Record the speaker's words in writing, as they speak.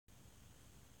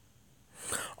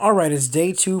All right, it's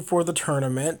day two for the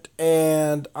tournament,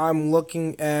 and I'm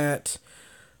looking at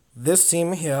this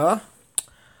team here.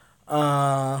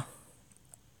 Uh,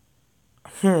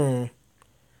 hmm.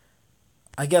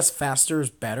 I guess faster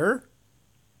is better.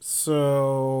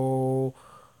 So,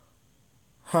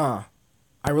 I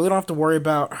really don't have to worry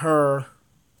about her.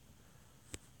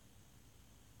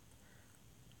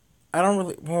 I don't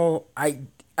really. Well, I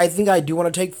think I do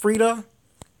want to take Frida.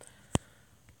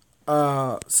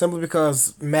 Simply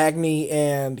because Magni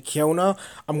and Kiona.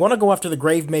 I'm gonna go after the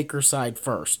Gravemaker side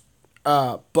first.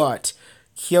 But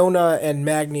Kiona and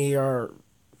Magni are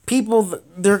people.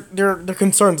 They're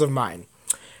concerns of mine.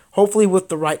 Hopefully, with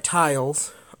the right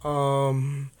tiles,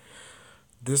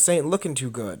 this ain't looking too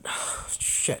good.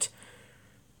 Shit.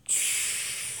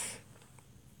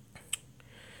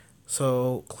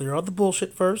 So clear all the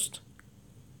bullshit first,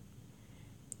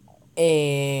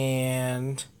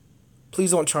 and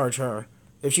please don't charge her.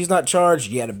 If she's not charged,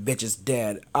 yeah, the bitch is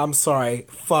dead. I'm sorry.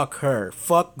 Fuck her.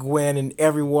 Fuck Gwen and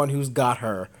everyone who's got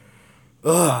her.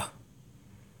 Ugh.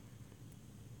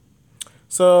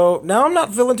 So now I'm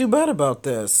not feeling too bad about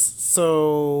this.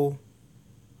 So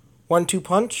 1-2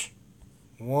 punch.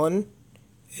 One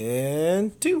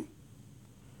and two.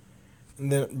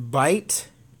 And then bite.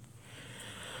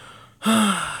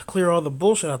 Clear all the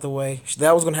bullshit out the way.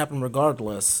 That was gonna happen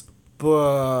regardless.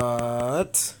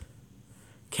 But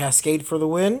Cascade for the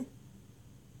win?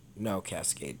 No,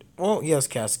 Cascade. Well, yes,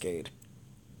 Cascade.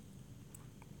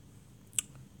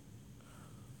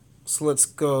 So let's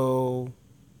go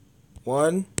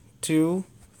 1, 2,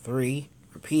 3,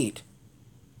 repeat.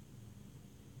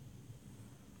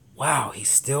 Wow, he's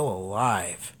still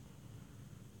alive.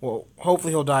 Well,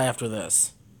 hopefully he'll die after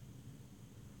this.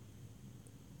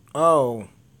 Oh,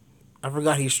 I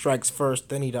forgot he strikes first,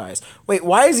 then he dies. Wait,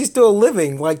 why is he still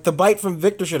living? Like, the bite from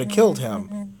Victor should have killed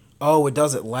him. Oh, it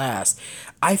doesn't last.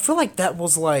 I feel like that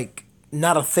was, like,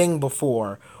 not a thing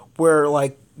before, where,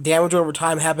 like, damage over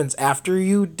time happens after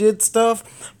you did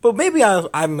stuff. But maybe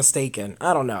I'm mistaken.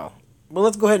 I don't know. But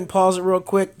let's go ahead and pause it real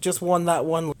quick. Just won that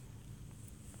one.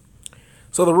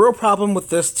 So the real problem with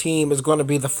this team is going to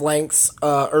be the flanks.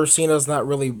 Ursina's not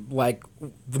really, like,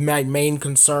 my main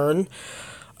concern.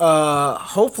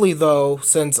 Hopefully, though,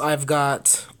 since I've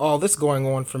got all this going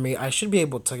on for me, I should be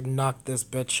able to knock this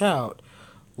bitch out.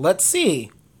 Let's see.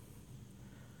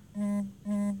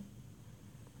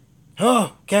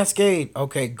 Oh, Cascade.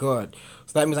 Okay, good.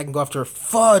 So that means I can go after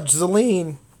Fudge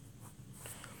Zelene.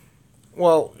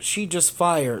 Well, she just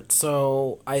fired,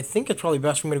 so I think it's probably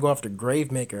best for me to go after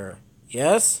Gravemaker.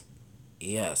 Yes?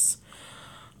 Yes.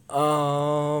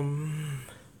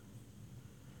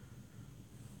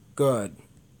 Good.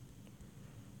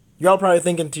 Y'all probably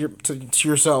thinking to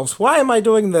yourselves, why am I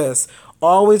doing this?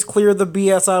 Always clear the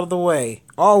BS out of the way.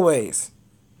 Always.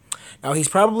 Now, he's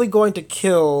probably going to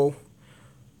kill...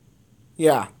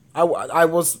 Yeah, I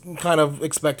was kind of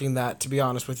expecting that, to be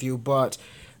honest with you, but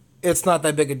it's not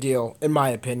that big a deal, in my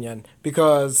opinion,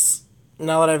 because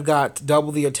now that I've got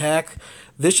double the attack,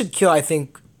 this should kill, I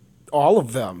think, all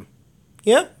of them.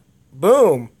 Yep.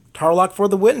 Boom. Tarlock for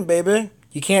the win, baby.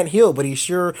 He can't heal, but he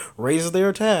sure raises their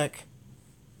attack.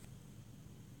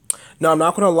 Now, I'm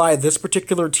not going to lie, this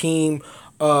particular team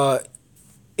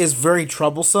is very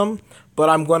troublesome, but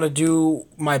I'm going to do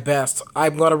my best.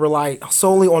 I'm going to rely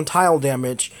solely on tile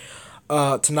damage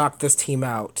to knock this team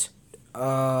out.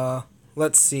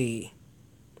 Let's see.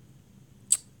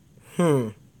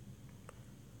 I'm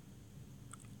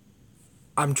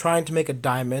trying to make a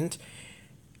diamond.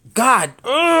 God,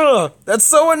 ugh, that's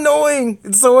so annoying.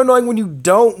 It's so annoying when you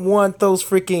don't want those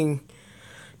freaking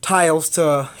tiles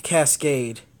to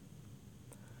cascade.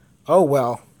 Oh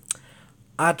well.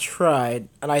 I tried,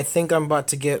 and I think I'm about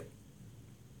to get,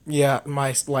 yeah,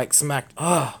 my, like, smacked.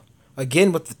 Ugh.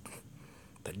 Again with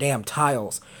the damn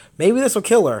tiles. Maybe this will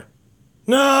kill her.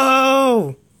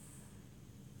 No!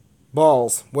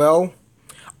 Balls. Well,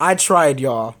 I tried,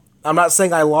 y'all. I'm not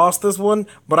saying I lost this one,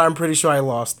 but I'm pretty sure I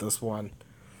lost this one.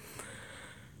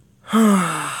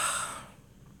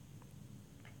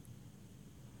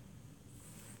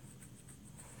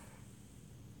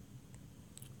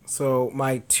 So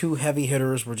my two heavy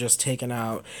hitters were just taken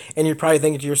out, and you're probably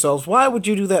thinking to yourselves, "Why would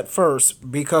you do that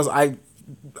first?" Because I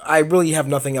really have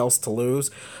nothing else to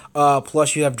lose.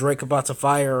 Plus, you have Drake about to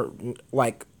fire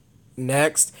like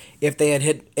next. If he had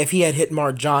hit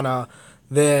Marjana,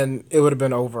 then it would have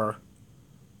been over.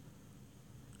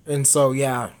 And so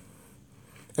yeah,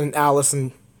 and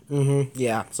Allison,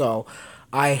 yeah. So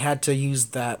I had to use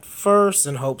that first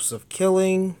in hopes of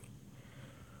killing.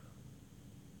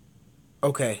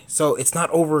 Okay, so it's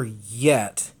not over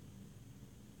yet.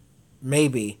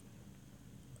 Maybe.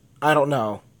 I don't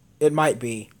know. It might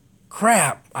be.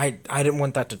 Crap! I didn't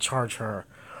want that to charge her.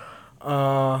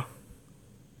 Uh,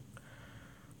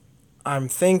 I'm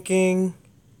thinking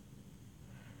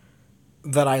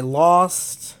that I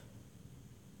lost.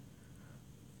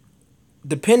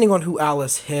 Depending on who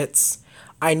Alice hits,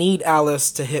 I need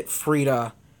Alice to hit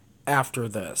Frida after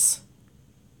this.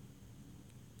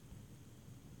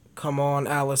 Come on,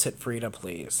 Alice, hit Frida,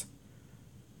 please.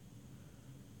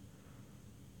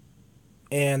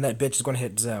 And that bitch is going to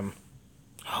hit Zim.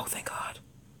 Oh, thank God.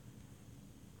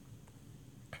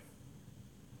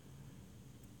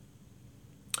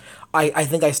 I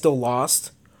think I still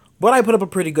lost, but I put up a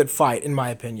pretty good fight, in my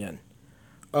opinion.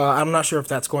 I'm not sure if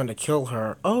that's going to kill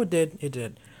her. Oh, it did. It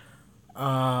did.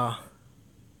 But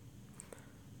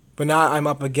now I'm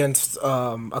up against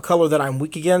a color that I'm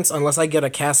weak against. Unless I get a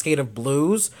Cascade of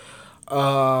Blues,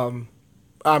 um,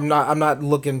 I'm not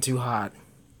looking too hot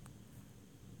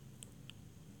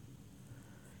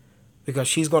because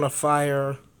she's gonna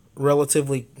fire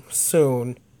relatively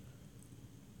soon.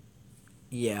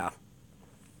 Yeah,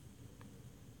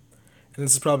 and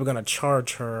this is probably gonna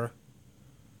charge her.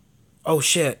 Oh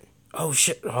shit! Oh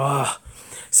shit! Ugh.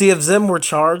 See, if Zim were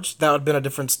charged, that would have been a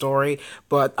different story.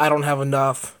 But I don't have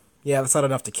enough. Yeah, that's not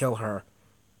enough to kill her.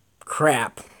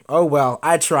 Crap. Oh well,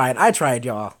 I tried. I tried,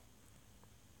 y'all.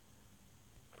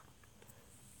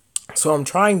 So I'm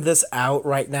trying this out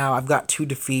right now. I've got two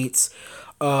defeats.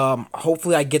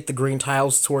 Hopefully I get the green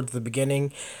tiles towards the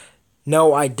beginning.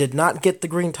 No, I did not get the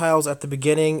green tiles at the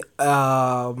beginning.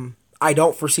 I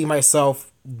don't foresee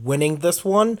myself winning this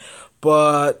one,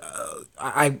 but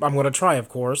I'm gonna try, of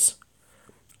course.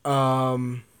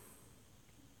 Um,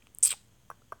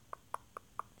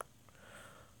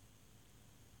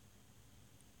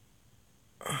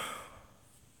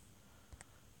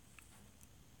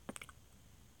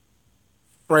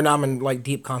 right now I'm in like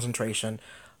deep concentration.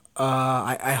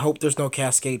 I hope there's no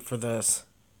cascade for this.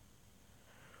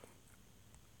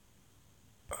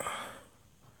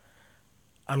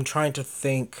 I'm trying to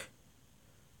think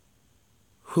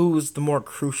who's the more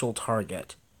crucial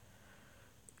target.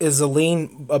 Is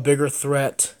Aline a bigger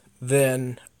threat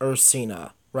than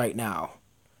Ursina right now?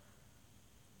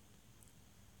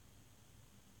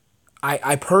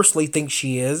 I personally think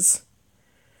she is.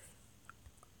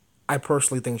 I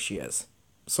personally think she is.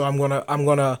 So I'm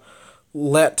gonna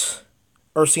let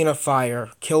Ursina fire,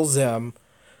 kill Zim,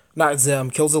 not Zim,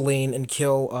 kill Aline and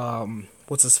kill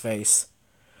what's his face?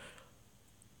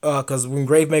 Because when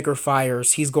Gravemaker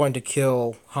fires, he's going to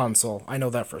kill Hansel. I know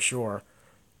that for sure.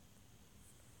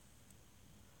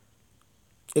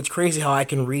 It's crazy how I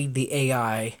can read the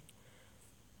AI.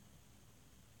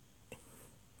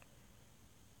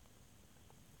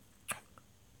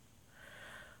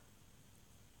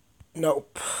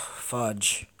 Nope.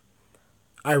 Fudge.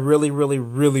 I really, really,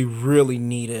 really, really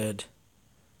needed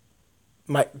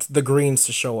the greens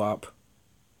to show up.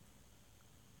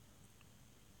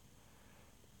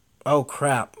 Oh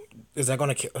crap! Is that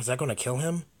gonna kill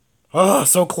him? Oh,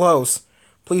 so close!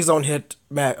 Please don't hit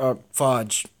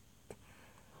Fudge.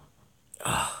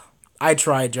 I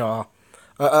tried, y'all.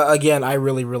 Again, I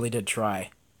really, really did try.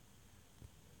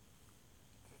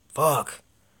 Fuck.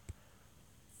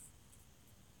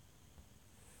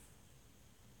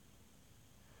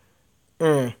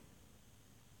 Mm.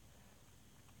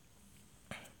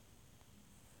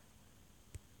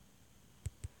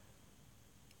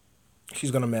 She's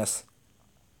gonna miss.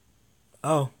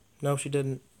 Oh no, she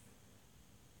didn't.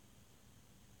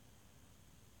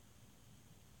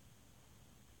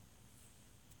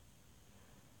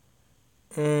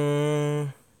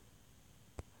 Mm.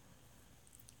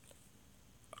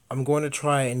 I'm going to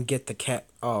try and get the cat.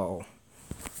 Oh,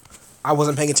 I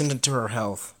wasn't paying attention to her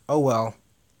health. Oh well.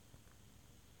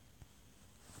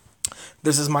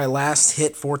 This is my last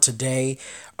hit for today.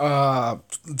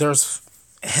 There's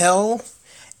Hell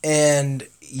and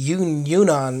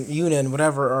Yunan,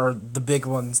 whatever are the big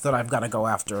ones that I've got to go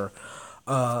after.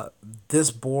 This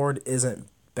board isn't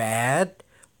bad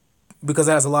because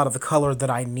it has a lot of the color that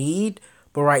I need,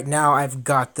 but right now I've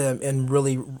got them in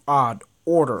really odd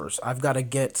orders. I've got to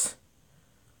get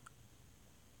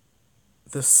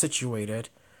this situated.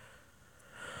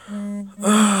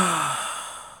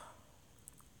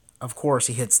 Of course,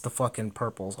 he hits the fucking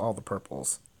purples, all the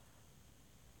purples.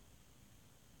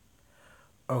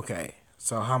 Okay,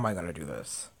 so how am I gonna do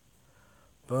this?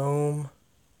 Boom.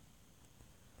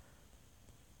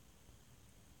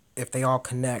 If they all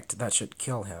connect, that should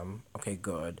kill him. Okay,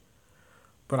 good.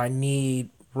 But I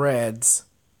need reds.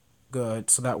 Good,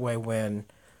 so that way when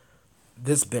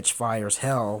this bitch fires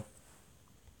hell.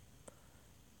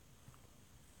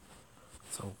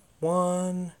 So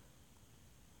 1,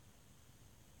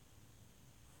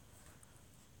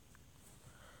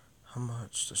 How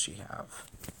much does she have?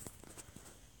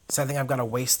 So I think I've got to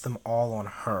waste them all on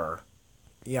her.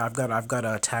 Yeah, I've got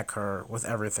to attack her with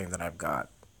everything that I've got.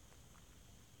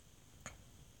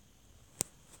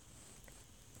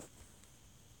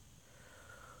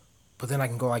 But then I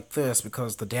can go like this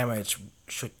because the damage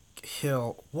should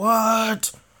heal.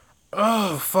 What?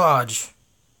 Oh, fudge.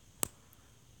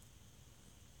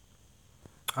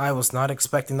 I was not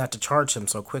expecting that to charge him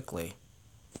so quickly.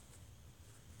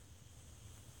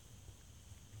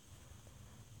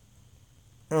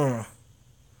 Hmm.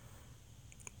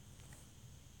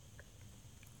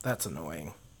 That's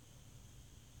annoying.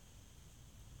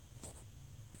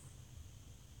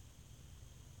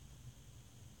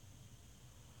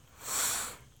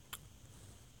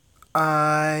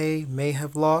 I may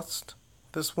have lost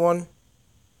this one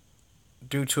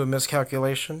due to a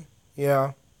miscalculation.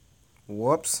 Yeah.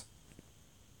 Whoops.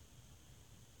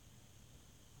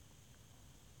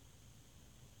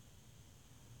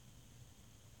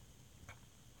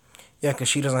 Yeah, because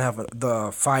she doesn't have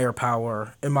the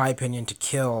firepower, in my opinion, to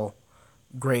kill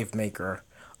Gravemaker.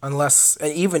 Unless,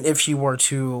 and even if she were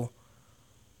to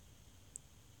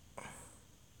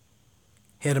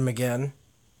hit him again,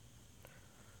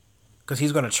 because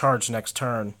he's going to charge next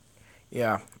turn.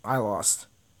 Yeah, I lost.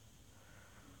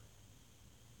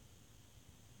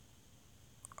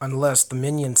 Unless the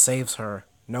minion saves her.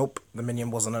 Nope, the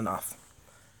minion wasn't enough.